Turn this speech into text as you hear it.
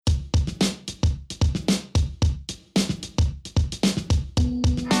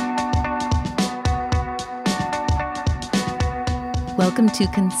Welcome to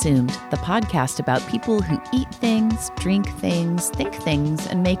Consumed, the podcast about people who eat things, drink things, think things,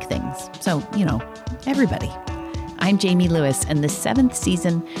 and make things. So, everybody. I'm Jamie Lewis, and this 7th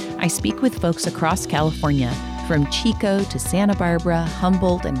season, I speak with folks across California, from Chico to Santa Barbara,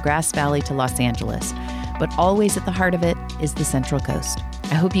 Humboldt, and Grass Valley to Los Angeles. But always at the heart of it is the Central Coast.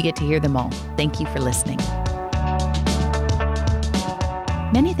 I hope you get to hear them all. Thank you for listening.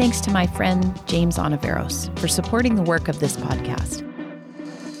 Many thanks to my friend James Ontiveros for supporting the work of this podcast.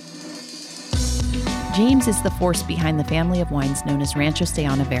 James is the force behind the family of wines known as Ranchos de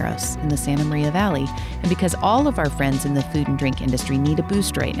Ontiveros in the Santa Maria Valley. And because all of our friends in the food and drink industry need a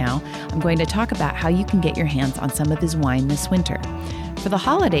boost right now, I'm going to talk about how you can get your hands on some of his wine this winter. For the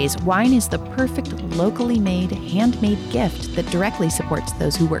holidays, wine is the perfect locally made, handmade gift that directly supports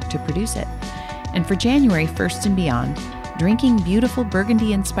those who work to produce it. And for January 1st and beyond, drinking beautiful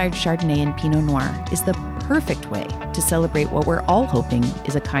Burgundy-inspired Chardonnay and Pinot Noir is the perfect way to celebrate what we're all hoping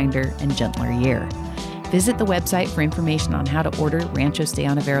is a kinder and gentler year. Visit the website for information on how to order Ranchos de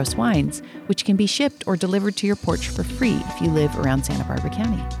Ontiveros wines, which can be shipped or delivered to your porch for free if you live around Santa Barbara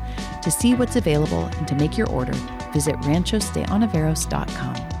County. To see what's available and to make your order, visit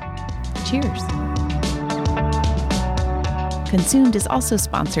ranchosdeontiveros.com. Cheers! Consumed is also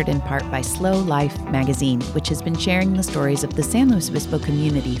sponsored in part by Slow Life magazine, which has been sharing the stories of the San Luis Obispo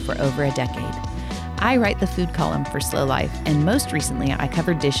community for over a decade. I write the food column for Slow Life, and most recently I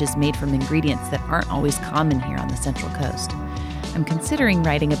covered dishes made from ingredients that aren't always common here on the Central Coast. I'm considering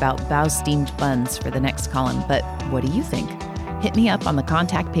writing about bao-steamed buns for the next column, but what do you think? Hit me up on the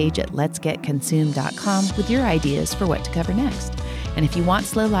contact page at letsgetconsumed.com with your ideas for what to cover next. And if you want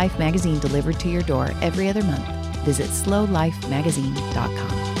Slow Life magazine delivered to your door every other month, visit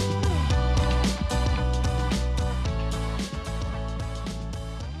slowlifemagazine.com.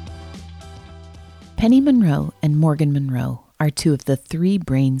 Penny Monroe and Morgan Monroe are two of the three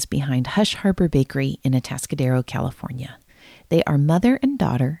brains behind Hush Harbor Bakery in Atascadero, California. They are mother and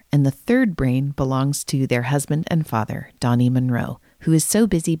daughter, and the third brain belongs to their husband and father, Donnie Monroe, who is so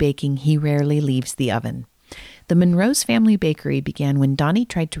busy baking he rarely leaves the oven. The Monroe's family bakery began when Donnie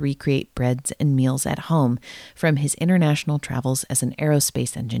tried to recreate breads and meals at home from his international travels as an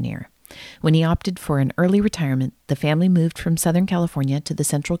aerospace engineer. When he opted for an early retirement, the family moved from Southern California to the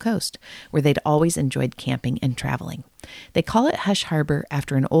Central Coast, where they'd always enjoyed camping and traveling. They call it Hush Harbor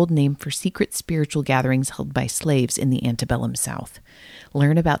after an old name for secret spiritual gatherings held by slaves in the antebellum South.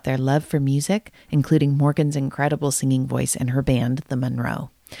 Learn about their love for music, including Morgan's incredible singing voice and her band, the Monroe.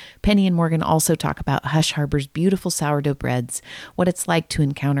 Penny and Morgan also talk about Hush Harbor's beautiful sourdough breads, what it's like to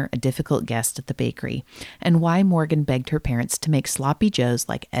encounter a difficult guest at the bakery, and why Morgan begged her parents to make sloppy joes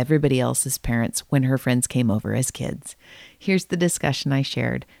like everybody else's parents when her friends came over as kids. Here's the discussion I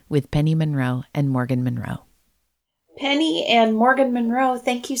shared with Penny Monroe and Morgan Monroe. Penny and Morgan Monroe,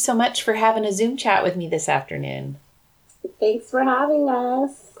 thank you so much for having a Zoom chat with me this afternoon. Thanks for having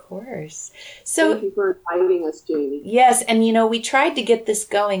us. Course. So thank you for inviting us, Jamie. Yes, and we tried to get this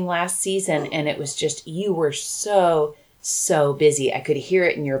going last season, and it was just, you were so busy. I could hear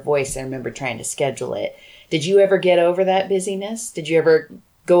it in your voice. I remember trying to schedule it. Did you ever get over that busyness? Did you ever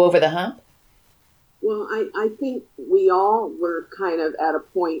go over the hump? Well, I think we all were kind of at a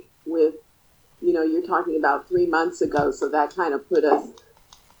point with, you're talking about 3 months ago, so that kind of put us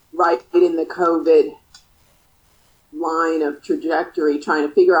right in the COVID line of trajectory, trying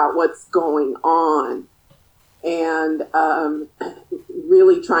to figure out what's going on and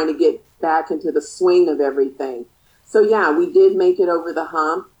really trying to get back into the swing of everything. So yeah, we did make it over the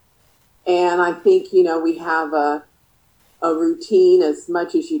hump, and I think we have a routine as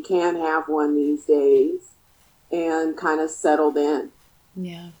much as you can have one these days, and kind of settled in.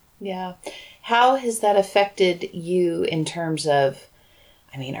 Yeah. How has that affected you in terms of,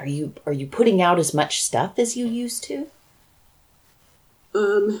 are you putting out as much stuff as you used to?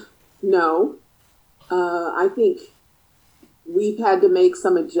 No. I think we've had to make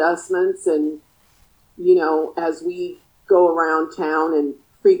some adjustments, and, as we go around town and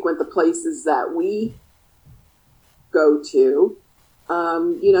frequent the places that we go to,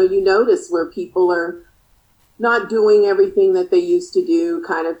 you notice where people are not doing everything that they used to do,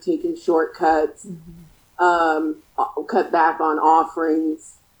 kind of taking shortcuts, cut back on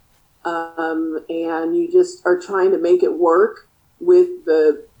offerings, and you just are trying to make it work with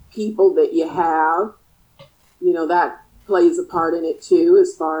the people that you have. That plays a part in it too,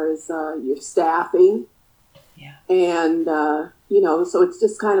 as far as your staffing. Yeah. And, so it's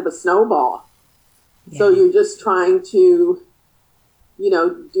just kind of a snowball. Yeah. So you're just trying to,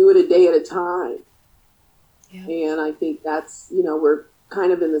 do it a day at a time. Yeah. And I think that's, we're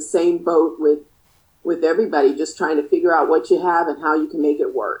kind of in the same boat with with everybody, just trying to figure out what you have and how you can make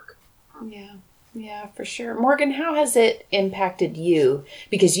it work. Yeah. Yeah, for sure. Morgan, how has it impacted you?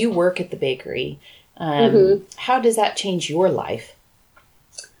 Because you work at the bakery. How does that change your life?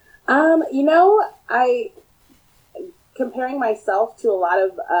 Comparing myself to a lot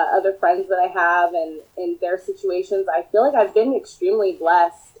of other friends that I have and in their situations, I feel like I've been extremely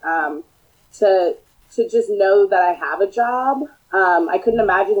blessed to just know that I have a job. I couldn't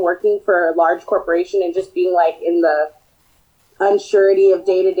imagine working for a large corporation and just being like in the unsurety of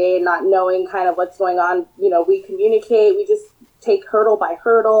day to day and not knowing kind of what's going on. We communicate, we just take hurdle by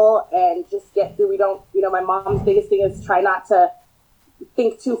hurdle and just get through. We don't, my mom's biggest thing is try not to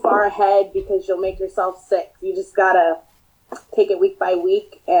think too far ahead because you'll make yourself sick. You just gotta take it week by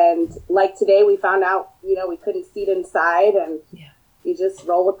week. And like today, we found out, we couldn't seat inside, and you just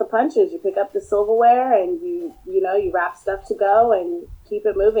roll with the punches. You pick up the silverware and you wrap stuff to go and keep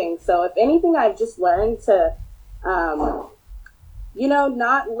it moving. So if anything, I've just learned to,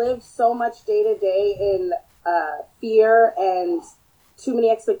 not live so much day to day in fear and too many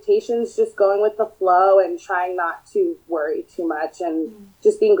expectations, just going with the flow and trying not to worry too much, and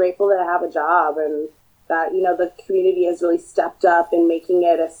just being grateful that I have a job, and that, the community has really stepped up in making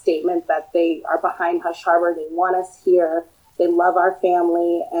it a statement that they are behind Hush Harbor. They want us here. They love our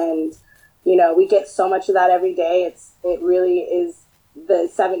family. And, we get so much of that every day. It really is, the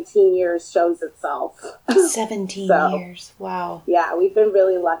 17 years shows itself. 17 years. Wow. Yeah, we've been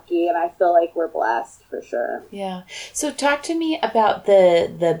really lucky, and I feel like we're blessed for sure. Yeah. So talk to me about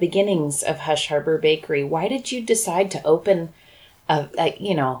the beginnings of Hush Harbor Bakery. Why did you decide to open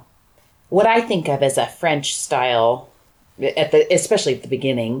what I think of as a French style, especially at the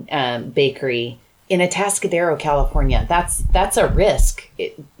beginning, bakery in Atascadero, California? That's a risk,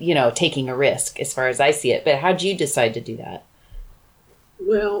 taking a risk as far as I see it. But how'd you decide to do that?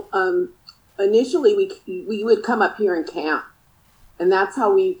 Well, initially we would come up here and camp, and that's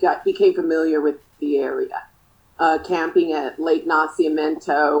how we became familiar with the area, camping at Lake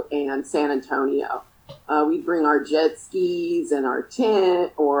Nacimiento and San Antonio. We'd bring our jet skis and our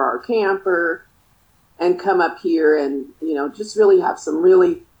tent or our camper and come up here and, just really have some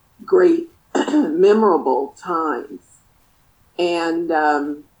really great, memorable times. And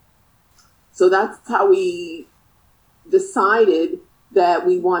so that's how we decided that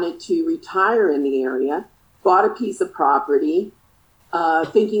we wanted to retire in the area, bought a piece of property,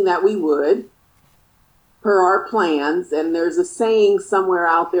 thinking that we would, per our plans. And there's a saying somewhere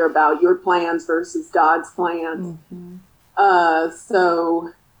out there about your plans versus God's plans.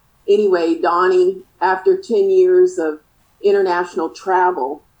 So anyway, Donnie, after 10 years of international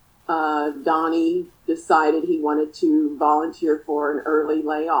travel, Donnie decided he wanted to volunteer for an early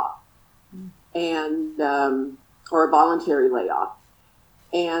layoff or a voluntary layoff.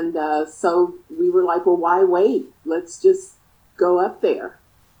 And so we were like, well, why wait? Let's just go up there.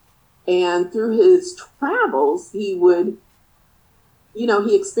 And through his travels, he would,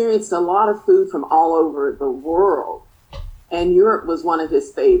 he experienced a lot of food from all over the world. And Europe was one of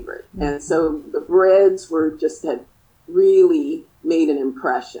his favorite. And so the breads had really made an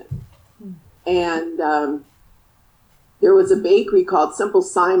impression. And there was a bakery called Simple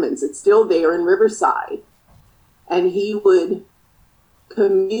Simon's. It's still there in Riverside. And he would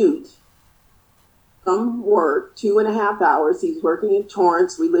commute from work 2.5 hours. He's working in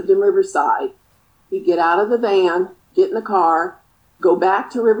Torrance. We lived in Riverside. He'd get out of the van, get in the car, go back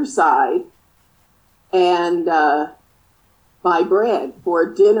to Riverside, and buy bread for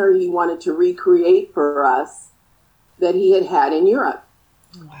a dinner he wanted to recreate for us that he had in Europe.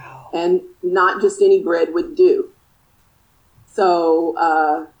 Wow. And not just any bread would do.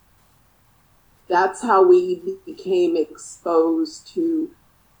 So that's how we became exposed to,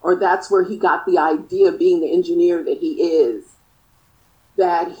 or that's where he got the idea, being the engineer that he is,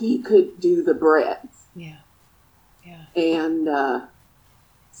 that he could do the breads. Yeah. Yeah. And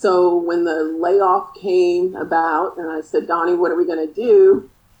so when the layoff came about, and I said, Donnie, what are we going to do?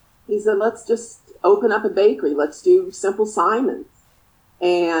 He said, let's just open up a bakery. Let's do Simple Simon's.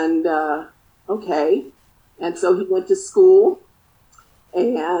 And okay. And so he went to school,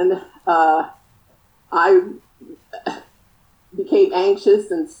 and I became anxious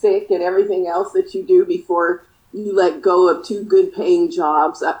and sick and everything else that you do before you let go of 2 good paying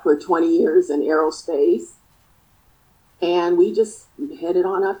jobs up for 20 years in aerospace. And we just headed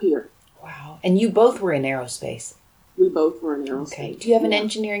on up here. Wow. And you both were in aerospace. We both were in aerospace. Okay. Do you have an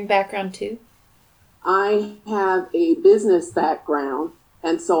engineering background too? I have a business background,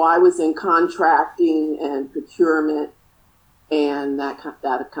 and so I was in contracting and procurement and that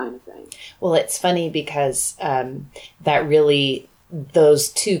kind of thing. Well, it's funny because that really those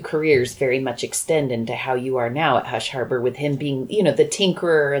two careers very much extend into how you are now at Hush Harbor, with him being, the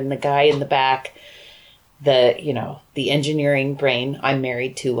tinkerer and the guy in the back, the engineering brain. I'm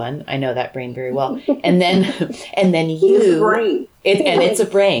married to one. I know that brain very well. And then you, it's a brain. It's a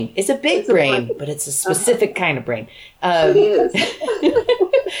brain. It's a big brain, but it's a specific kind of brain. It is.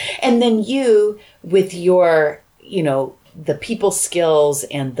 And then you, with your, the people skills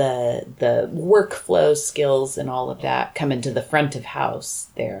and the workflow skills and all of that, come into the front of house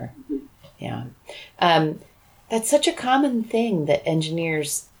there. Yeah. That's such a common thing, that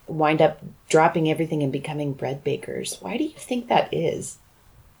engineers wind up dropping everything and becoming bread bakers. Why do you think that is?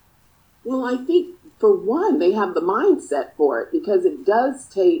 Well, I think, for one, they have the mindset for it, because it does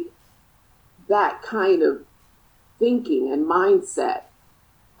take that kind of thinking and mindset.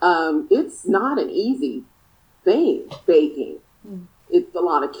 It's not an easy thing, baking. It's a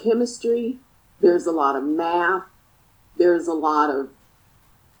lot of chemistry. There's a lot of math. There's a lot of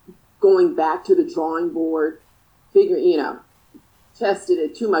going back to the drawing board, tested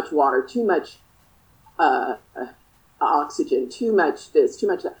it, too much water, too much oxygen, too much this, too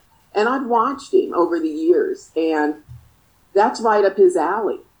much that. And I've watched him over the years, and that's right up his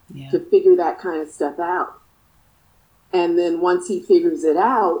alley, to figure that kind of stuff out. And then once he figures it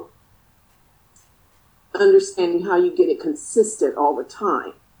out, understanding how you get it consistent all the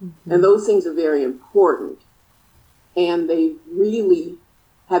time. And those things are very important. And they really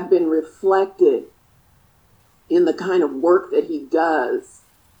have been reflected in the kind of work that he does,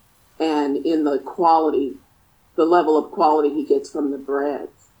 and in the quality, the level of quality he gets from the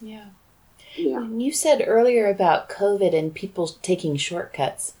breads. Yeah. Yeah. When you said earlier about COVID and people taking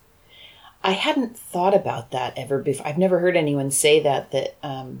shortcuts, I hadn't thought about that ever before. I've never heard anyone say that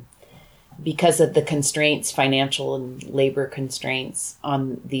because of the constraints, financial and labor constraints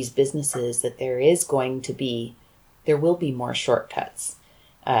on these businesses, that there will be more shortcuts.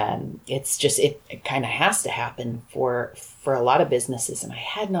 It's just, it kind of has to happen for a lot of businesses. And I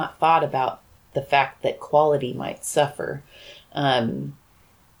had not thought about the fact that quality might suffer,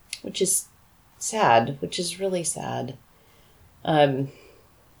 which is sad, which is really sad.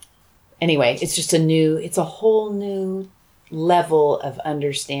 Anyway, it's a whole new level of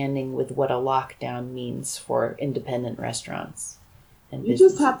understanding with what a lockdown means for independent restaurants and you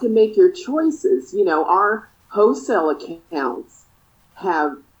businesses. just have to make your choices. Our wholesale accounts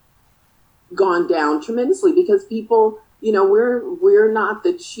have gone down tremendously, because people, we're not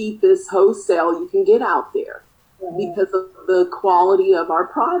the cheapest wholesale you can get out there, because of the quality of our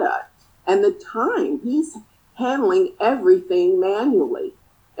product and the time. He's handling everything manually.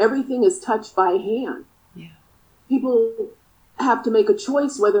 Everything is touched by hand. Yeah. People have to make a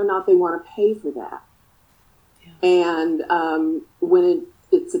choice whether or not they want to pay for that. Yeah. And when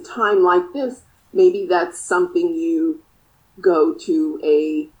it's a time like this, maybe that's something you go to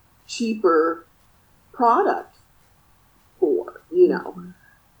a cheaper product for,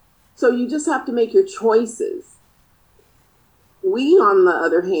 So you just have to make your choices. We, on the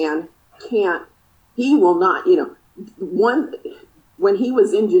other hand, he will not, when he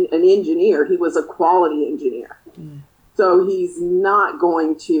was an engineer, he was a quality engineer. So he's not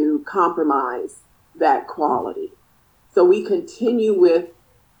going to compromise that quality. So we continue with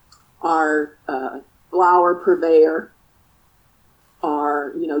our flour purveyor,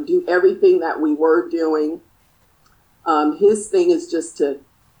 do everything that we were doing. His thing is just to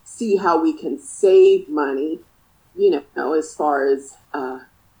see how we can save money, as far as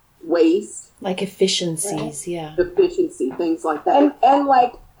waste. Like efficiencies, yeah. Efficiency, things like that. And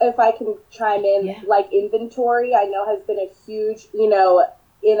like, if I can chime in, like inventory, I know has been a huge, in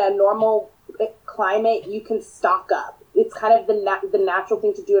a normal climate, you can stock up. It's kind of the natural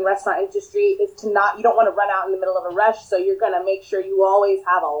thing to do in restaurant industry is you don't want to run out in the middle of a rush, so you're going to make sure you always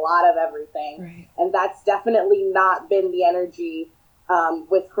have a lot of everything. Right. And that's definitely not been the energy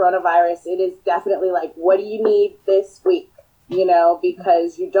with coronavirus. It is definitely like, what do you need this week?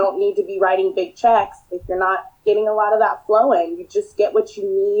 Because you don't need to be writing big checks if you're not getting a lot of that flow in. You just get what you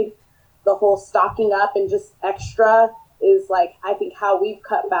need. The whole stocking up and just extra is like, I think how we've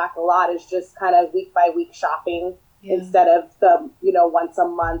cut back a lot is just kind of week by week shopping instead of the, once a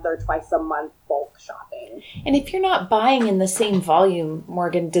month or twice a month bulk shopping. And if you're not buying in the same volume,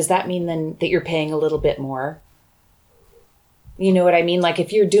 Morgan, does that mean then that you're paying a little bit more? You know what I mean? Like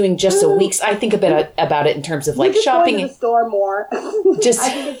if you're doing just a week's, I think about it in terms of like shopping in the store more. I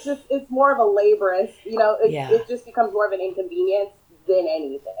think it's more of a laborious, it just becomes more of an inconvenience than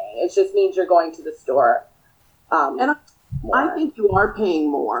anything. It just means you're going to the store. And I think you are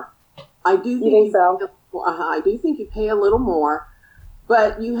paying more. I do think you think so? I do think you pay a little more,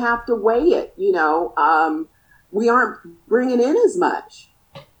 but you have to weigh it. we aren't bringing in as much.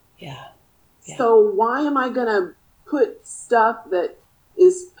 Yeah. So why am I going to put stuff that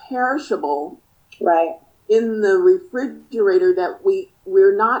is perishable Right. in the refrigerator that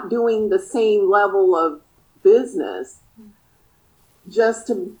we're not doing the same level of business just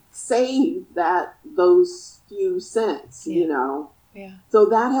to save those few cents, you know? Yeah. So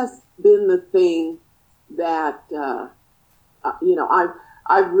that has been the thing that, you know,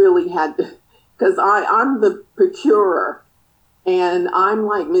 I've really had to, because I'm the procurer, and I'm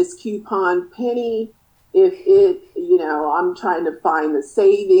like Miss Coupon Penny. If it, you know, I'm trying to find the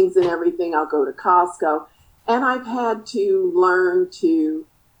savings and everything, I'll go to Costco. And I've had to learn to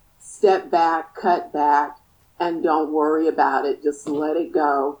step back, cut back, and don't worry about it. Just let it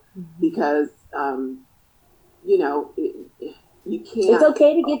go, because, you know, you can't. It's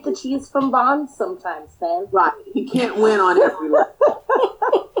okay to get the cheese from Vons sometimes, man. Right. You can't win on every level.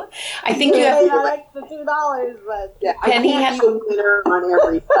 I think you have not extra $2, but Yeah, Penny I can't be a winner on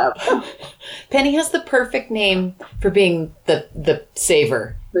every level. Penny has the perfect name for being the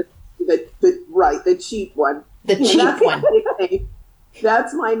saver. Right, the cheap one. The cheap That's one. my nickname.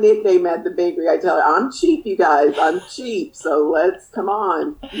 That's my nickname at the bakery. I tell her, I'm cheap, you guys. I'm cheap. So let's come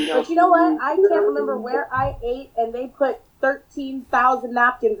on. You know, but you know what? I can't remember where I ate, and they put 13,000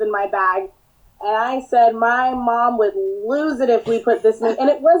 napkins in my bag. And I said, my mom would lose it if we put this many. And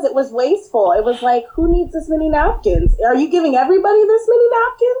it was wasteful. It was like, who needs this many napkins? Are you giving everybody this many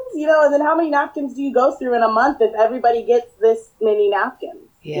napkins? You know, and then how many napkins do you go through in a month if everybody gets this many napkins?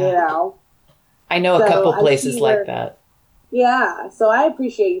 Yeah. You know? I know a couple places like that. Yeah. So I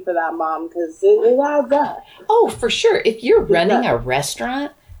appreciate you for that, Mom, because it adds up. Oh, for sure. If you're running a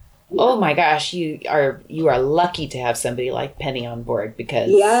restaurant, oh my gosh, you are lucky to have somebody like Penny on board, because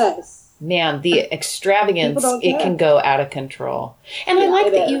yes. Man, the extravagance, don't it care. can go out of control. And I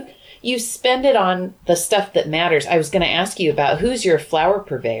like that you spend it on the stuff that matters. I was going to ask you about, who's your flour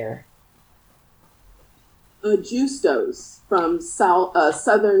purveyor? Justos from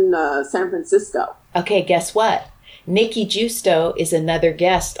southern San Francisco. Okay, guess what? Nikki Justo is another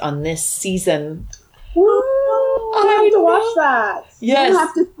guest on this season. Woo! I have to watch that. Yes. You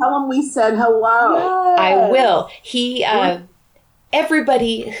have to tell him we said hello. Yes. I will. He...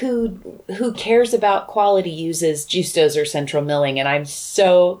 everybody who cares about quality uses Justos or Central Milling, and I'm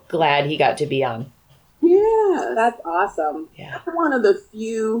so glad he got to be on. Yeah, That's awesome. Yeah. I'm one of the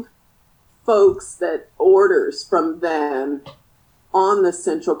few folks that orders from them on the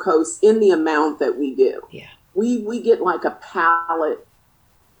Central Coast in the amount that we do. Yeah. We get like a pallet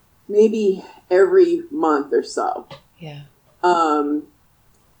maybe every month or so. Yeah.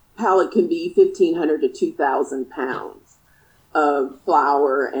 Pallet can be 1,500 to 2,000 pounds of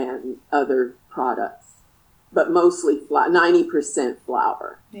flour and other products, but mostly 90%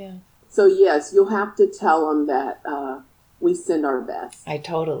 flour. Yeah. So yes, you'll have to tell them that we send our best. I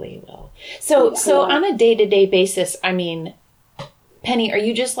totally will. So on a day-to-day basis, I mean, Penny, are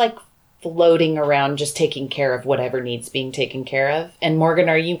you just like floating around just taking care of whatever needs being taken care of? And Morgan,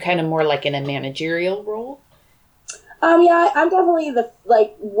 are you kind of more like in a managerial role? Yeah, I'm definitely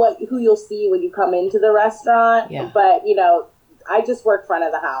who you'll see when you come into the restaurant. Yeah. But, you know, I just work front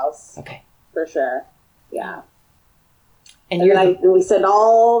of the house. Okay. For sure. Yeah. And then we send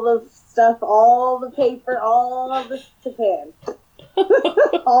all the stuff, all the paper, all of the Japan.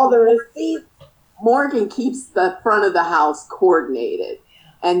 All the receipts. Morgan keeps the front of the house coordinated,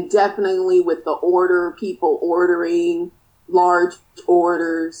 and definitely with the people ordering large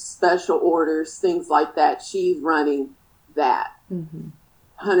orders, special orders, things like that. She's running that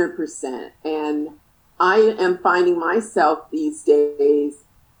 100%. And I am finding myself these days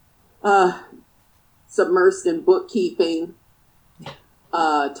submersed in bookkeeping,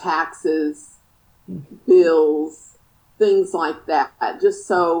 taxes, bills, things like that, just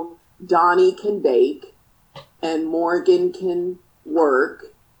so Donnie can bake and Morgan can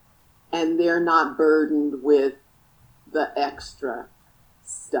work, and they're not burdened with the extra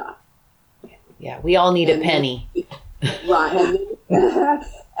stuff. Yeah, we all need a penny. Right.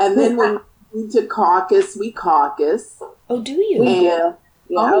 And then when we need to caucus, we caucus. Oh, do you? We do. Yeah.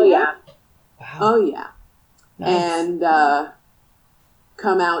 Oh, yeah. Wow. Oh, yeah. Nice. And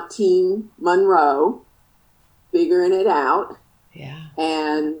come out Team Monroe, figuring it out. Yeah.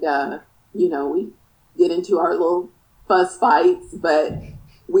 And, we get into our little fuss fights, but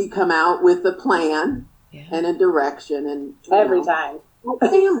we come out with a plan and a direction. And every time.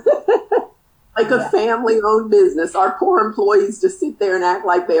 Like a family-owned business. Our poor employees just sit there and act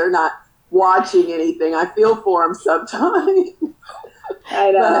like they're not watching anything. I feel for them sometimes.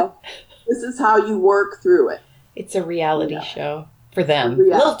 I know. But this is how you work through it. It's a reality show for them.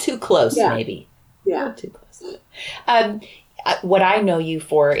 Yeah. A little too close, maybe. Yeah. Not too close. What I know you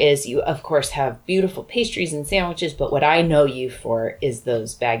for is you, of course, have beautiful pastries and sandwiches, but what I know you for is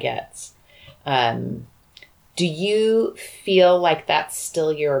those baguettes. Do you feel like that's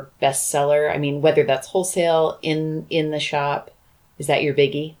still your best seller? I mean, whether that's wholesale in the shop, is that your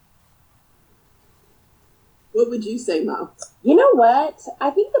biggie? What would you say, Mo? You know what?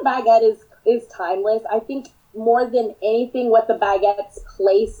 I think the baguette is timeless. I think more than anything, what the baguette's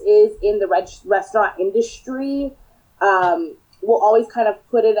place is in the restaurant industry, we'll always kind of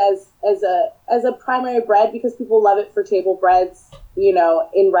put it as a primary bread because people love it for table breads, you know,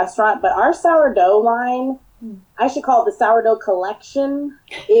 in restaurant. But our sourdough line, I should call it the sourdough collection,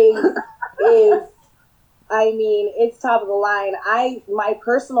 is I mean, it's top of the line. My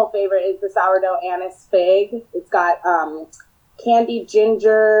personal favorite is the sourdough anise fig. It's got candied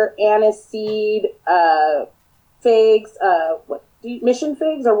ginger, anise seed, figs. Mission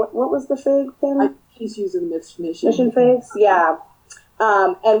figs, or what was the fig thing? He's using Mission figs. Yeah.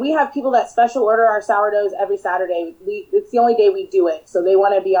 And we have people that special order our sourdoughs every Saturday. It's the only day we do it, so they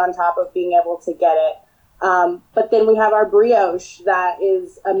want to be on top of being able to get it. But then we have our brioche that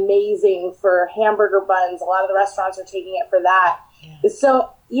is amazing for hamburger buns. A lot of the restaurants are taking it for that. Yeah. So,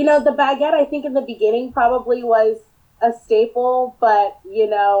 you know, the baguette, I think in the beginning probably was a staple, but, you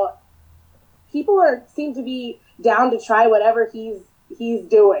know, people seem to be down to try whatever he's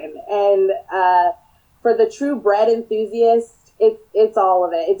doing. And for the true bread enthusiast, it's all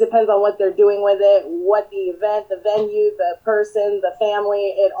of it. It depends on what they're doing with it, what the event, the venue, the person, the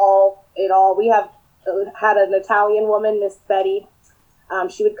family, it all. We had an Italian woman, Miss Betty.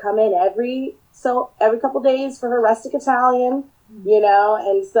 She would come in every couple days for her rustic Italian, you know,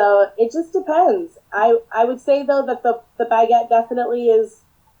 and so it just depends. I would say though that the baguette definitely is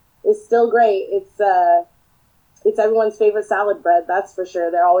still great. It's everyone's favorite salad bread, that's for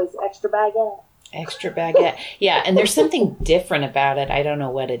sure. They're always extra baguette. Extra baguette. Yeah, and there's something different about it. I don't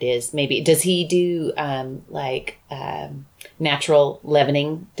know what it is. Maybe, does he do natural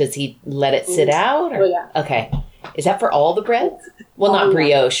leavening? Does he let it sit out? Or? Oh, yeah. Okay. Is that for all the breads? Well, not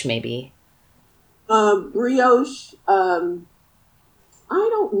brioche, maybe. Brioche, I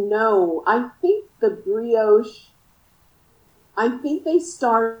don't know. I think the brioche, I think they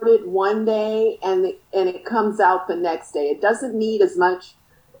started one day and it comes out the next day. It doesn't need as much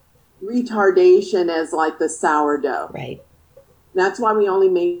retardation as like the sourdough. Right. That's why we only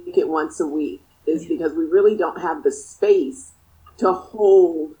make it once a week, is because we really don't have the space to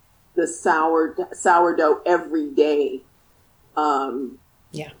hold the sourdough every day.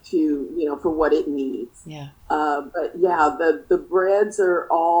 To, you know, for what it needs. Yeah. But yeah, the breads are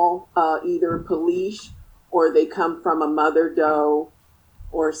all either Polish or they come from a mother dough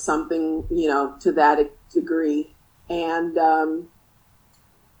or something, you know, to that degree. And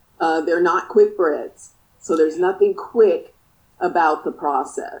they're not quick breads. So there's nothing quick about the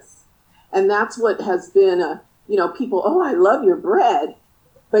process. And that's what has been you know, people, oh, I love your bread,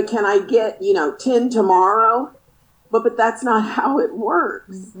 but can I get, 10 tomorrow? But that's not how it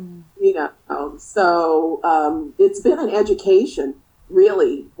works, you know. So it's been an education,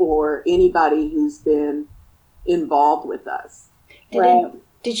 really, for anybody who's been involved with us.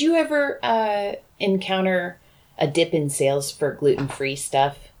 Did you ever encounter a dip in sales for gluten-free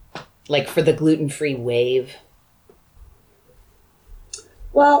stuff? Like for the gluten-free wave?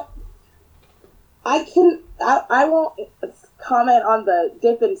 Well, I won't comment on the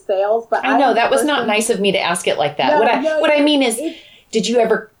dip in sales, but I know that was not nice of me to ask it like that. What I mean is, did you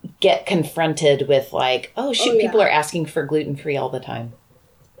ever get confronted with like, oh shoot, people are asking for gluten-free all the time?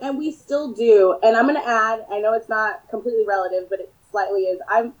 And we still do. And I'm going to add, I know it's not completely relative, but it slightly is.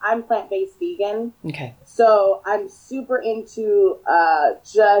 I'm plant-based vegan. Okay. So I'm super into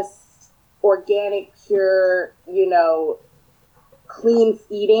just organic, pure, clean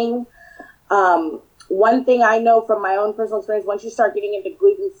eating. One thing I know from my own personal experience, once you start getting into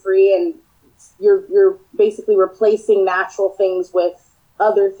gluten-free and you're basically replacing natural things with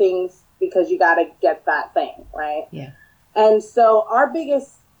other things because you got to get that thing, right? Yeah. And so our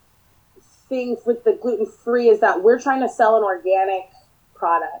biggest thing with the gluten-free is that we're trying to sell an organic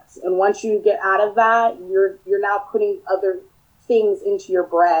product. And once you get out of that, you're now putting other things into your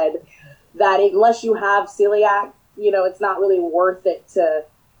bread that unless you have celiac, it's not really worth it to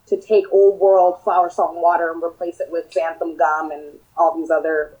take old world flour, salt, and water and replace it with xanthan gum and all these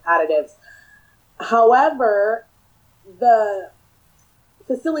other additives. However, the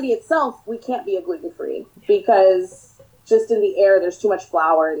facility itself, we can't be a gluten-free because just in the air, there's too much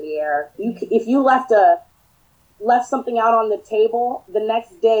flour in the air. If you left something out on the table, the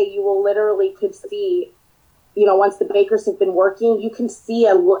next day you will literally could see, once the bakers have been working, you can see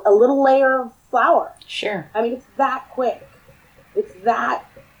a little layer of flour. Sure. I mean, it's that quick. It's that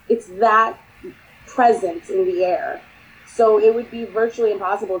present in the air. So it would be virtually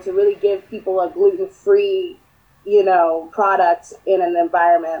impossible to really give people a gluten-free, product in an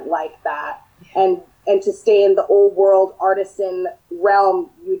environment like that. And to stay in the old world artisan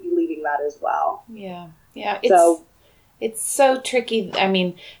realm, you'd be leaving that as well. Yeah. Yeah. It's so tricky. I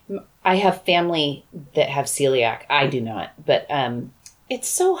mean, I have family that have celiac. I do not. But it's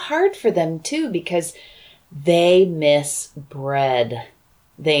so hard for them, too, because they miss bread.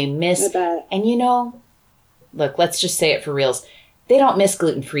 They miss... And, look, let's just say it for reals. They don't miss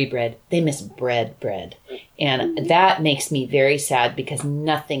gluten-free bread. They miss bread. And that makes me very sad because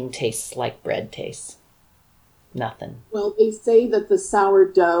nothing tastes like bread tastes. Nothing. Well, they say that the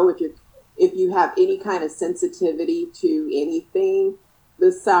sourdough, if you have any kind of sensitivity to anything,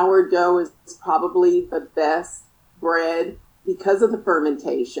 the sourdough is probably the best bread because of the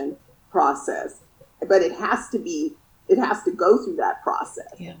fermentation process. But it has to go through that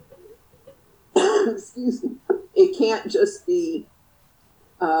process. Yeah. Excuse me. It can't just be,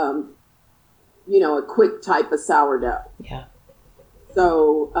 a quick type of sourdough. Yeah.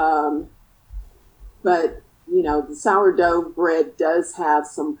 So, but, the sourdough bread does have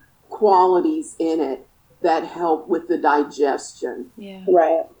some qualities in it that help with the digestion. Yeah.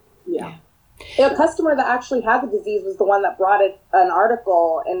 Right. Yeah. A customer that actually had the disease was the one that brought an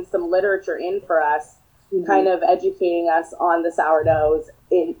article and some literature in for us, kind of educating us on the sourdoughs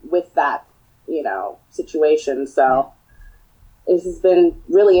with that, situation. So this has been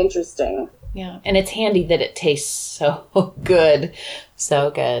really interesting. Yeah. And it's handy that it tastes so good.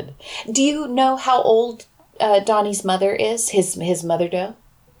 So good. Do you know how old Donnie's mother is? His mother dough?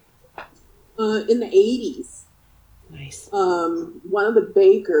 In the 80s. Nice. One of the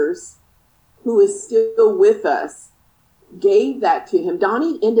bakers who is still with us gave that to him.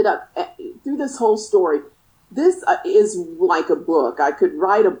 Donnie ended up, through this whole story, this is like a book. I could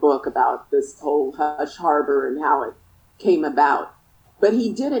write a book about this whole Hush Harbor and how it came about. But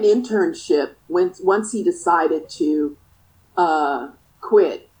he did an internship once he decided to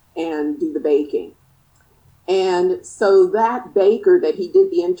quit and do the baking. And so that baker that he did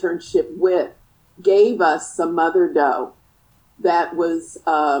the internship with gave us some mother dough that was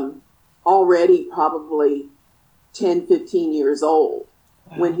already probably 10, 15 years old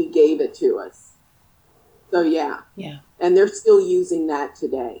when he gave it to us. So, yeah. Yeah. And they're still using that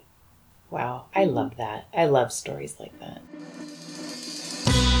today. Wow. I love that. I love stories like that.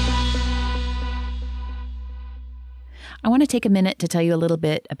 I want to take a minute to tell you a little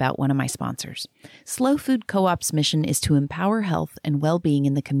bit about one of my sponsors. Slow Food Co-op's mission is to empower health and well-being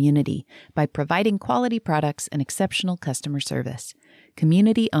in the community by providing quality products and exceptional customer service.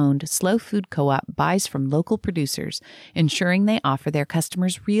 Community-owned Slow Food Co-op buys from local producers, ensuring they offer their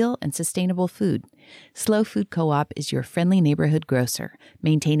customers real and sustainable food. Slow Food Co-op is your friendly neighborhood grocer,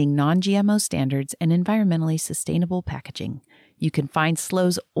 maintaining non-GMO standards and environmentally sustainable packaging. You can find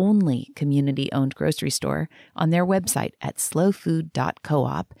Slow's only community-owned grocery store on their website at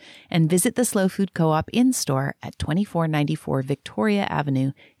slowfood.coop and visit the Slow Food Co-op in-store at 2494 Victoria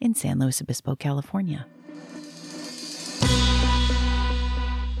Avenue in San Luis Obispo, California.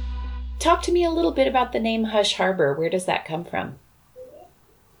 Talk to me a little bit about the name Hush Harbor. Where does that come from?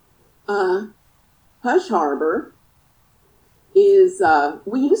 Hush Harbor is,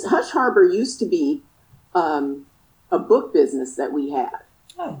 Hush Harbor used to be a book business that we had.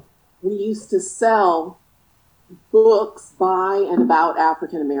 Oh. We used to sell books by and about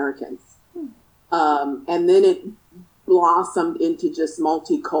African Americans. And then it blossomed into just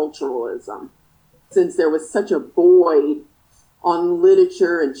multiculturalism, since there was such a void on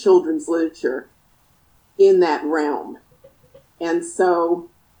literature and children's literature in that realm. And so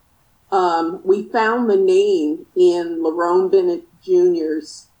we found the name in Lerone Bennett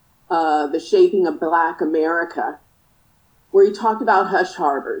Jr.'s The Shaping of Black America, where he talked about hush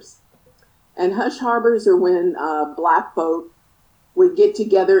harbors. And hush harbors are when Black folk would get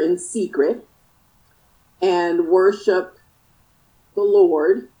together in secret and worship the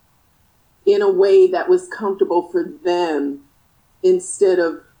Lord in a way that was comfortable for them, instead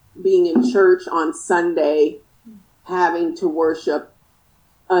of being in church on Sunday, having to worship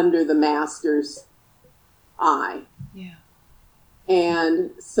under the master's eye. Yeah.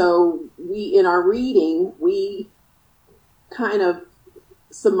 And so in our reading, we kind of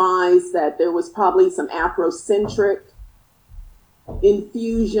surmised that there was probably some Afrocentric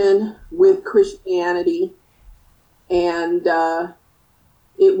infusion with Christianity. And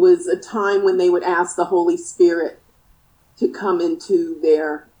it was a time when they would ask the Holy Spirit to come into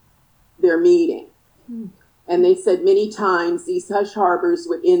their meeting. And they said many times these hush harbors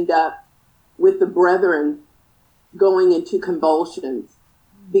would end up with the brethren going into convulsions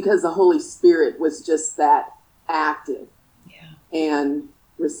because the Holy Spirit was just that active and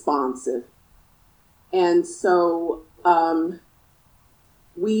responsive. And so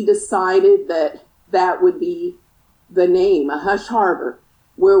we decided that that would be the name, a Hush Harbor,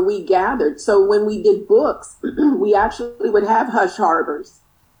 where we gathered. So when we did books, we actually would have Hush Harbors.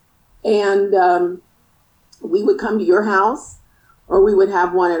 And we would come to your house, or we would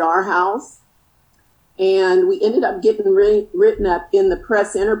have one at our house. And we ended up getting written up in the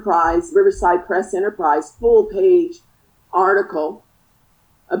Press Enterprise, Riverside Press Enterprise, full page article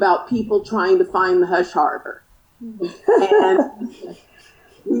about people trying to find the Hush Harbor. And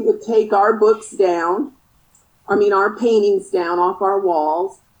we would take our books down, our paintings down off our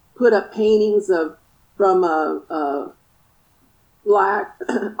walls, put up paintings from a Black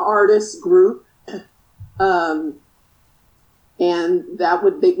artist group, and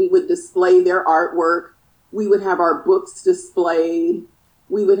we would display their artwork. We would have our books displayed.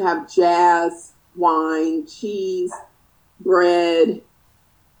 We would have jazz, wine, cheese, bread,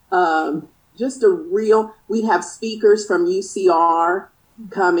 we'd have speakers from UCR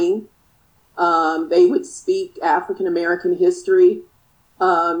coming. They would speak African American history,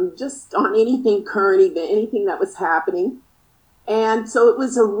 just on anything current, anything that was happening. And so it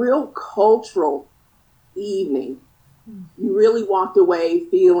was a real cultural evening. You really walked away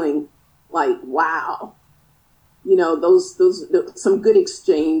feeling like, wow, those some good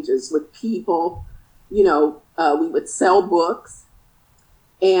exchanges with people. We would sell books.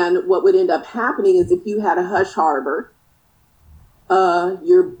 And what would end up happening is if you had a Hush Harbor,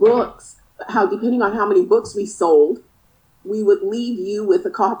 your books, depending on how many books we sold, we would leave you with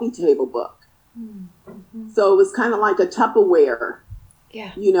a coffee table book. Mm-hmm. So it was kind of like a Tupperware.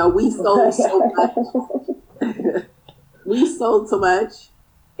 Yeah. We sold so much. We sold so much.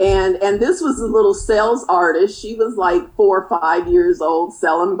 And this was a little sales artist. She was like 4 or 5 years old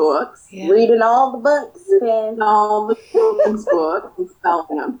selling books. Yeah. Reading all the books. And all the children's books and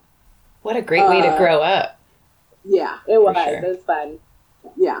selling them. What a great way to grow up. Yeah. It was. Sure. It was fun.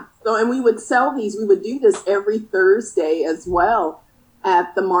 Yeah. So, and we would sell these. We would do this every Thursday as well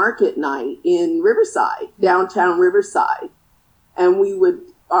at the market night in Riverside, downtown Riverside. And we would,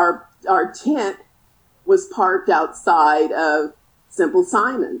 our tent was parked outside of Simple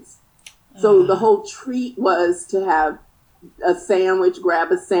Simon's. So the whole treat was to have a sandwich,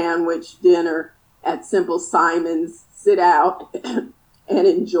 grab a sandwich, dinner at Simple Simon's, sit out and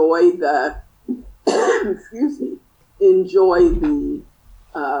enjoy the,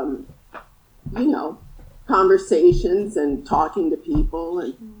 conversations and talking to people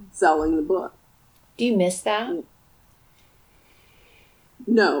and selling the book. Do you miss that?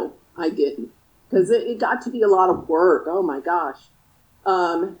 No, I didn't. Because it got to be a lot of work. Oh my gosh.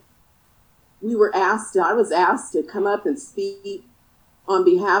 I was asked to come up and speak on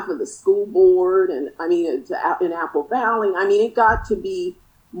behalf of the school board and in Apple Valley. It got to be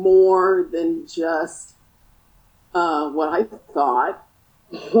more than just what I thought.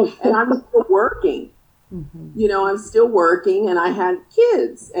 And I was still working. Mm-hmm. I'm still working, and I had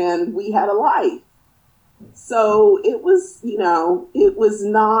kids, and we had a life. So it was, it was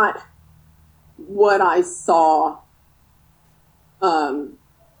not what I saw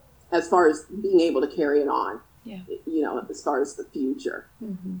as far as being able to carry it on, as far as the future.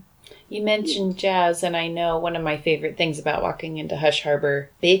 Mm-hmm. You mentioned jazz, and I know one of my favorite things about walking into Hush Harbor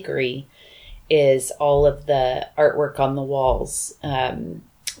Bakery is all of the artwork on the walls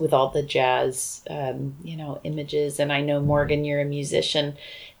with all the jazz, images. And I know, Morgan, you're a musician.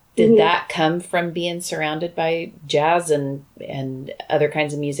 Did that come from being surrounded by jazz and other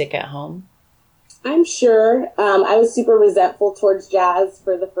kinds of music at home? I'm sure. I was super resentful towards jazz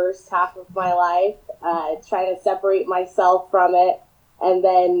for the first half of my life, trying to separate myself from it. And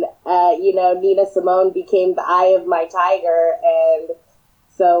then, Nina Simone became the eye of my tiger. And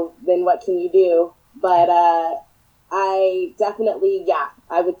so then what can you do? But I definitely,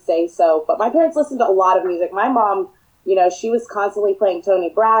 I would say so. But my parents listened to a lot of music. My mom, she was constantly playing Toni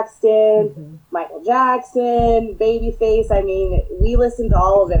Braxton, Michael Jackson, Babyface. We listened to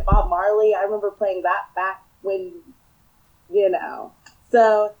all of it. Bob Marley, I remember playing that back when,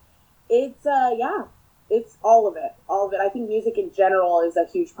 So it's, it's all of it. All of it. I think music in general is a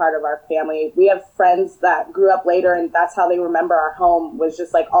huge part of our family. We have friends that grew up later, and that's how they remember our home, was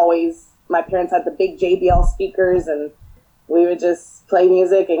just like always. My parents had the big JBL speakers, and we would just play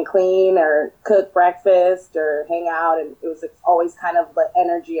music and clean or cook breakfast or hang out. And it was always kind of the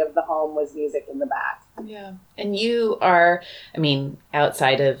energy of the home was music in the back. Yeah. And you are,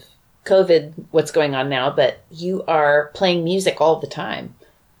 outside of COVID, what's going on now, but you are playing music all the time.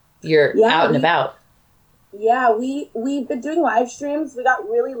 you're out and about. Yeah, we've been doing live streams. We got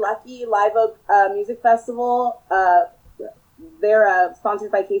really lucky. Live Oak Music Festival. They're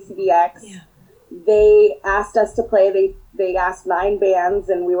sponsored by KCBX. Yeah. They asked us to play. They asked 9 bands,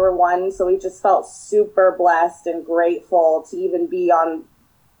 and we were one. So we just felt super blessed and grateful to even be on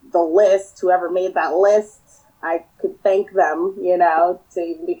the list. Whoever made that list, I could thank them, to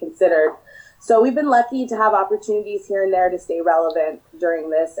even be considered. So we've been lucky to have opportunities here and there to stay relevant during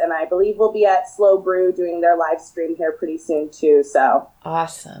this. And I believe we'll be at Slow Brew doing their live stream here pretty soon too. So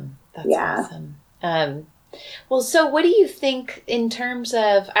awesome. That's awesome. Well, so what do you think in terms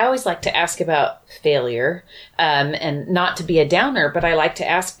of, I always like to ask about failure, and not to be a downer, but I like to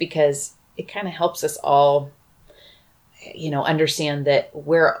ask because it kind of helps us all, understand that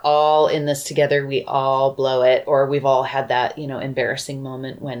we're all in this together. We all blow it, or we've all had that, embarrassing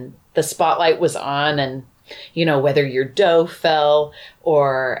moment when the spotlight was on and, whether your dough fell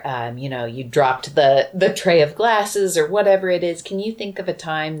or, you dropped the tray of glasses or whatever it is. Can you think of a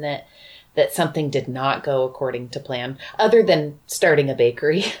time that something did not go according to plan, other than starting a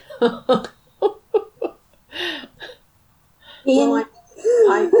bakery? Well,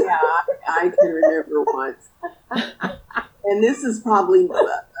 I can remember once. And this is probably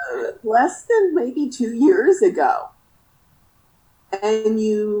less than maybe 2 years ago. And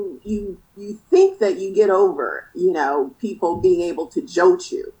you think that you get over, people being able to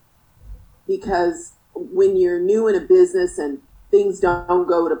jolt you. Because when you're new in a business and things don't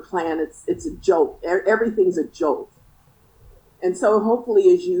go to plan, it's a jolt. Everything's a jolt. And so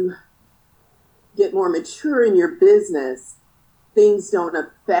hopefully as you get more mature in your business, things don't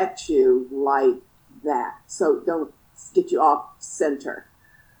affect you like that. So don't get you off center.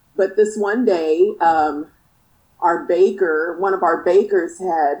 But this one day, one of our bakers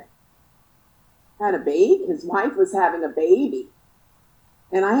had a baby. His wife was having a baby.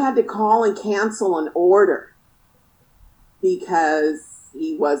 And I had to call and cancel an order because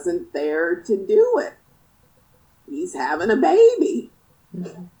he wasn't there to do it. He's having a baby.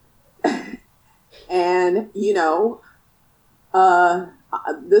 Mm-hmm. And,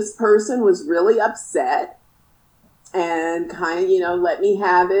 this person was really upset and kind of, let me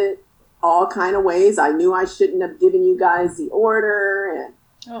have it all kind of ways. I knew I shouldn't have given you guys the order. And,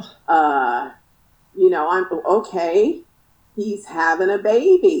 I'm okay. He's having a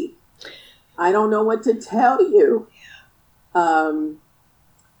baby. I don't know what to tell you.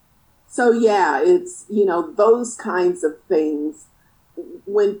 So yeah, it's, those kinds of things.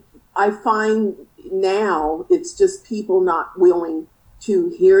 When I find now it's just people not willing to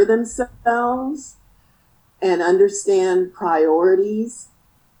hear themselves and understand priorities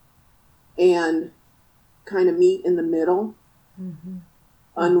and kind of meet in the middle. Mm-hmm.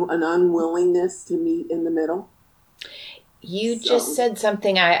 An unwillingness to meet in the middle. You just said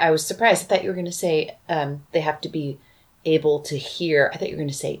something I was surprised. I thought you were going to say they have to be able to hear. I thought you were going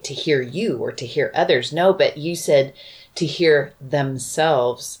to say to hear you or to hear others. No, but you said to hear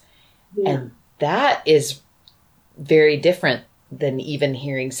themselves. Yeah. And that is very different than even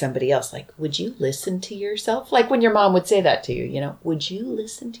hearing somebody else. Like, would you listen to yourself? Like when your mom would say that to you, would you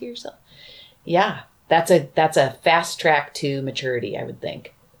listen to yourself? Yeah, that's a fast track to maturity, I would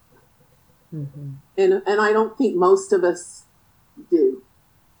think. Mm-hmm. And I don't think most of us do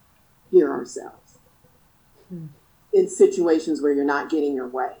hear ourselves in situations where you're not getting your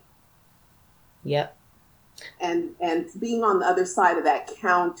way. Yep. And being on the other side of that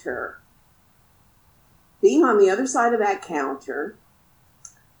counter,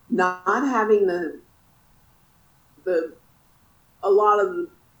 not having a lot of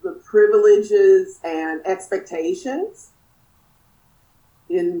the privileges and expectations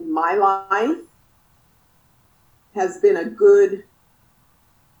in my life has been a good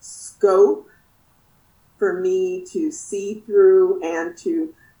scope for me to see through and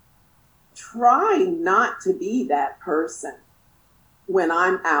to try not to be that person when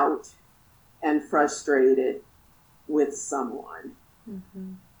I'm out and frustrated with someone.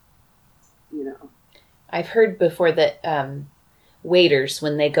 Mm-hmm. I've heard before that waiters,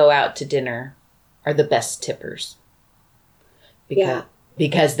 when they go out to dinner, are the best tippers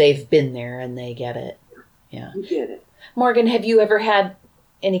because they've been there and they get it. Yeah, you get it. Morgan, have you ever had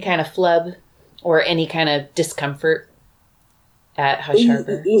any kind of flub or any kind of discomfort at Hush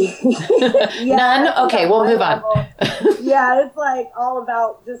Harbor? None? Okay, we'll move on. Yeah, it's like all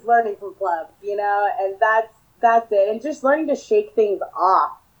about just learning from clubs, and that's it. And just learning to shake things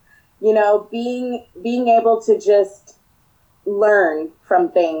off, being able to just learn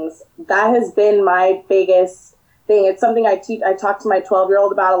from things. That has been my biggest thing. It's something I talk to my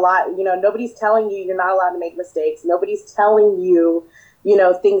 12-year-old about a lot. Nobody's telling you you're not allowed to make mistakes. Nobody's telling you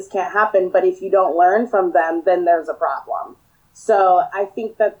things can't happen. But if you don't learn from them, then there's a problem. So I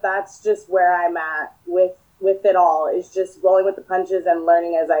think that that's just where I'm at with it all, is just rolling with the punches and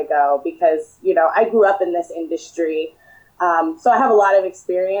learning as I go, because, I grew up in this industry. So I have a lot of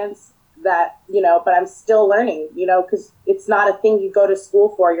experience that, but I'm still learning, because it's not a thing you go to school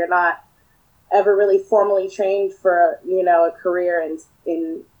for. You're not ever really formally trained for, a career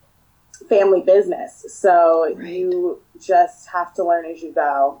in family business. So Right. You just have to learn as you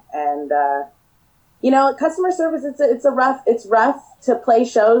go. And, customer service, it's rough to play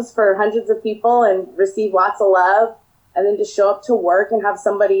shows for hundreds of people and receive lots of love, and then to show up to work and have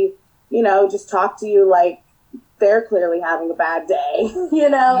somebody, just talk to you like they're clearly having a bad day.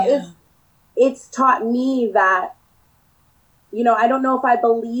 Yeah. It's taught me that, I don't know if I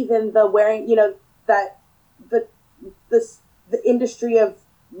believe in the wearing, that the industry of,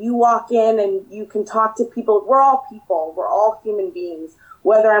 you walk in and you can talk to people. We're all people. We're all human beings.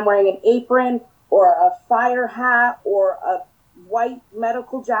 Whether I'm wearing an apron or a fire hat or a white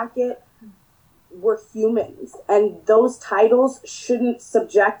medical jacket, we're humans. And those titles shouldn't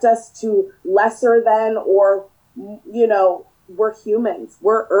subject us to lesser than, or, we're humans.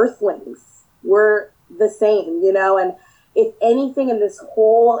 We're earthlings. We're the same, and if anything in this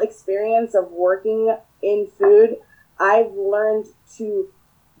whole experience of working in food, I've learned to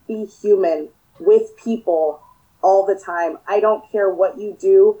be human with people all the time. I don't care what you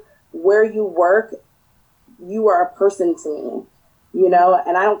do, where you work, you are a person to me, and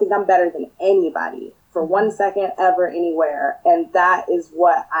I don't think I'm better than anybody for 1 second ever anywhere. And that is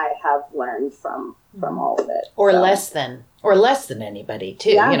what I have learned from all of it. Or less than anybody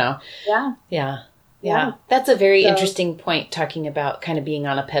too, Yeah. Yeah. That's a very interesting point, talking about kind of being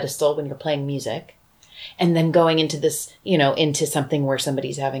on a pedestal when you're playing music and then going into this, into something where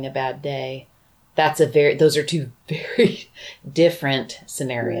somebody's having a bad day. Those are two very different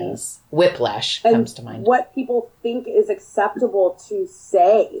scenarios. Yeah. Whiplash comes to mind. What people think is acceptable to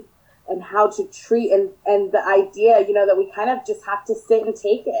say and how to treat, and the idea, that we kind of just have to sit and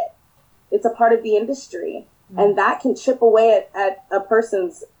take it. It's a part of the industry, and that can chip away at a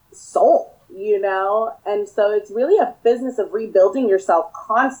person's soul, and so it's really a business of rebuilding yourself,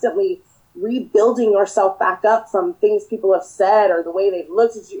 constantly rebuilding yourself back up from things people have said or the way they've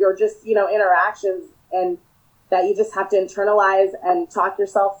looked at you, or just, interactions, and that you just have to internalize and talk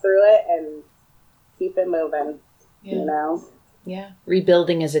yourself through it and keep it moving, Yeah.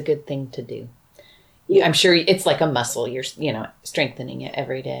 Rebuilding is a good thing to do. Yeah. I'm sure it's like a muscle. You're, strengthening it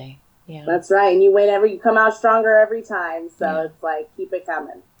every day. Yeah. That's right. And you come out stronger every time. So It's like, keep it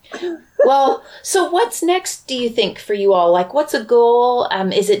coming. Well, so what's next, do you think, for you all? Like, what's a goal?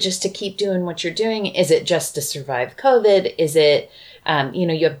 Is it just to keep doing what you're doing? Is it just to survive COVID? Is it,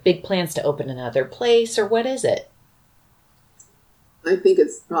 you have big plans to open another place, or what is it? I think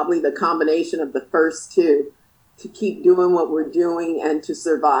it's probably the combination of the first two, to keep doing what we're doing and to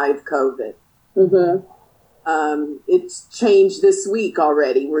survive COVID. Mm-hmm. It's changed this week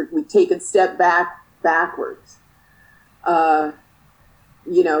already. We've taken a step backwards. So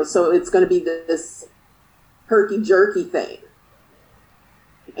it's going to be this herky-jerky thing.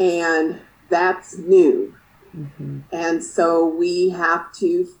 And that's new. Mm-hmm. And so we have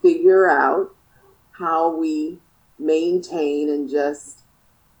to figure out how we maintain and just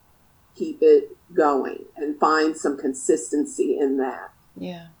keep it going and find some consistency in that.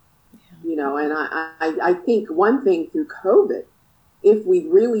 Yeah. And I think one thing through COVID, if we've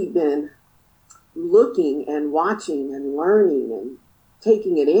really been looking and watching and learning and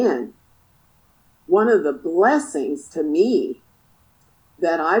taking it in, one of the blessings to me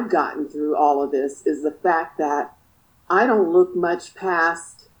that I've gotten through all of this is the fact that I don't look much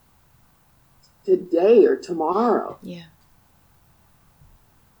past today or tomorrow. Yeah.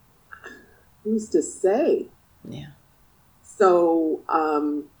 Who's to say? Yeah. So,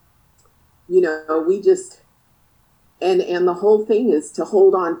 we just, and the whole thing is to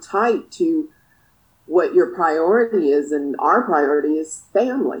hold on tight to what your priority is, and our priority is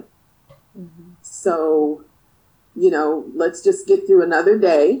family. Mm-hmm. So, let's just get through another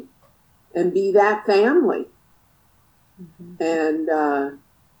day and be that family. Mm-hmm. And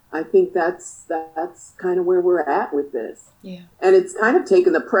I think that's kind of where we're at with this. Yeah. And it's kind of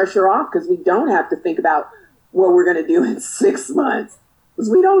taken the pressure off, because we don't have to think about what we're going to do in 6 months, because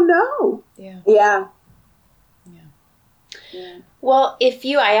we don't know. Yeah. Yeah. Yeah. Well,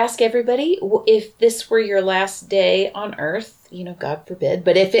 I ask everybody, if this were your last day on earth, God forbid,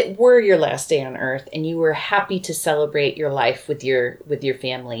 but if it were your last day on earth and you were happy to celebrate your life with your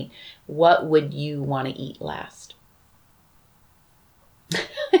family, what would you want to eat last?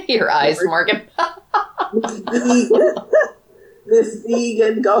 Your eyes, Morgan. This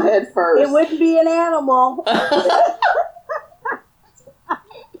vegan, go ahead first. It wouldn't be an animal.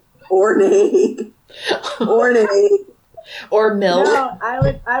 Or an egg. Or an egg. Or milk. No, I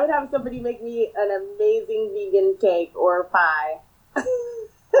would have somebody make me an amazing vegan cake or pie.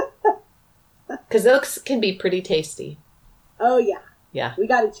 Because those can be pretty tasty. Oh, yeah. Yeah. We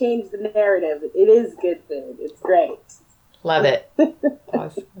got to change the narrative. It is good food. It's great. Love it.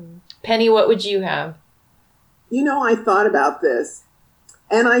 Awesome. Penny, what would you have? You know, I thought about this,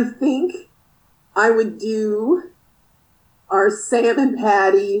 and I think I would do our salmon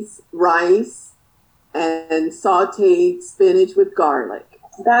patties, rice, and sauteed spinach with garlic.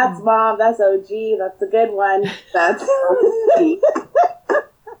 That's Mom. That's OG. That's a good one. That's OG.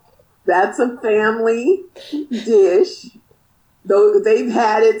 That's a family dish. Though they've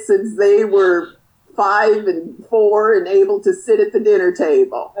had it since they were 5 and 4 and able to sit at the dinner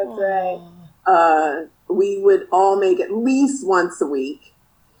table. That's right. We would all make at least once a week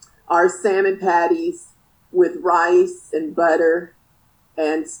our salmon patties with rice and butter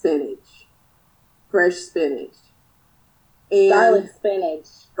and spinach, fresh spinach. And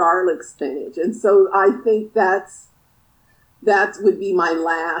garlic spinach. And so I think that would be my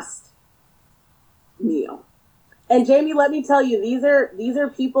last meal. And Jamie, let me tell you, these are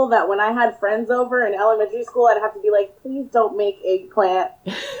people that when I had friends over in elementary school, I'd have to be like, please don't make eggplant.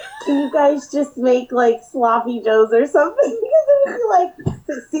 Can you guys just make like sloppy joes or something? Because it would be like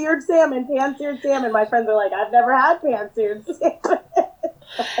seared salmon, pan-seared salmon. My friends are like, I've never had pan-seared salmon.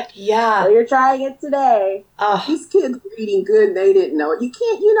 Yeah. So you're trying it today. These kids were eating good and they didn't know it. You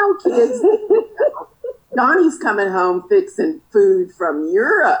can't, kids. Donnie's coming home fixing food from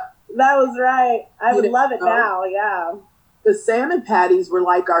Europe. That was right. I would love it now, yeah. The salmon patties were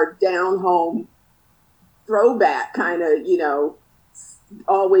like our down-home throwback kind of,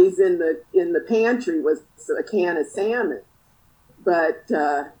 always in the pantry was a can of salmon. But,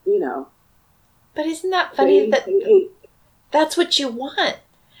 But isn't that funny that's what you want?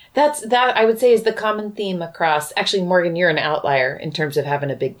 That I would say is the common theme across. Actually, Morgan, you're an outlier in terms of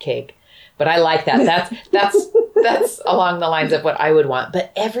having a big cake. But I like that. That's along the lines of what I would want.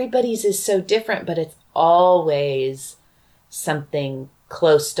 But everybody's is so different, but it's always something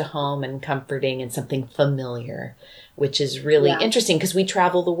close to home and comforting and something familiar, which is really interesting because we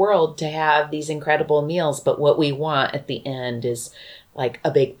travel the world to have these incredible meals. But what we want at the end is like a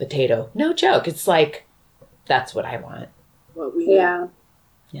baked potato. No joke. It's like, that's what I want. Yeah.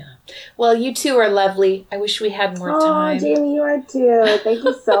 Well, you two are lovely. I wish we had more time. Oh, Jamie, you are too. Thank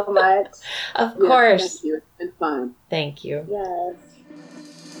you so much. Of course. Thank you. It's been fun. Thank you. Yes.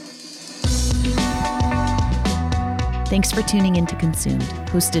 Thanks for tuning in to Consumed,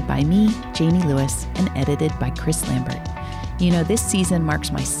 hosted by me, Janie Lewis, and edited by Chris Lambert. This season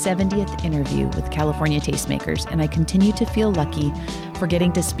marks my 70th interview with California Tastemakers, and I continue to feel lucky for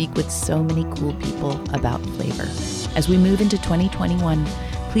getting to speak with so many cool people about flavor. As we move into 2021,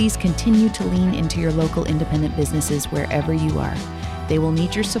 please continue to lean into your local independent businesses wherever you are. They will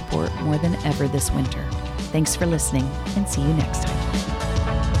need your support more than ever this winter. Thanks for listening, and see you next time.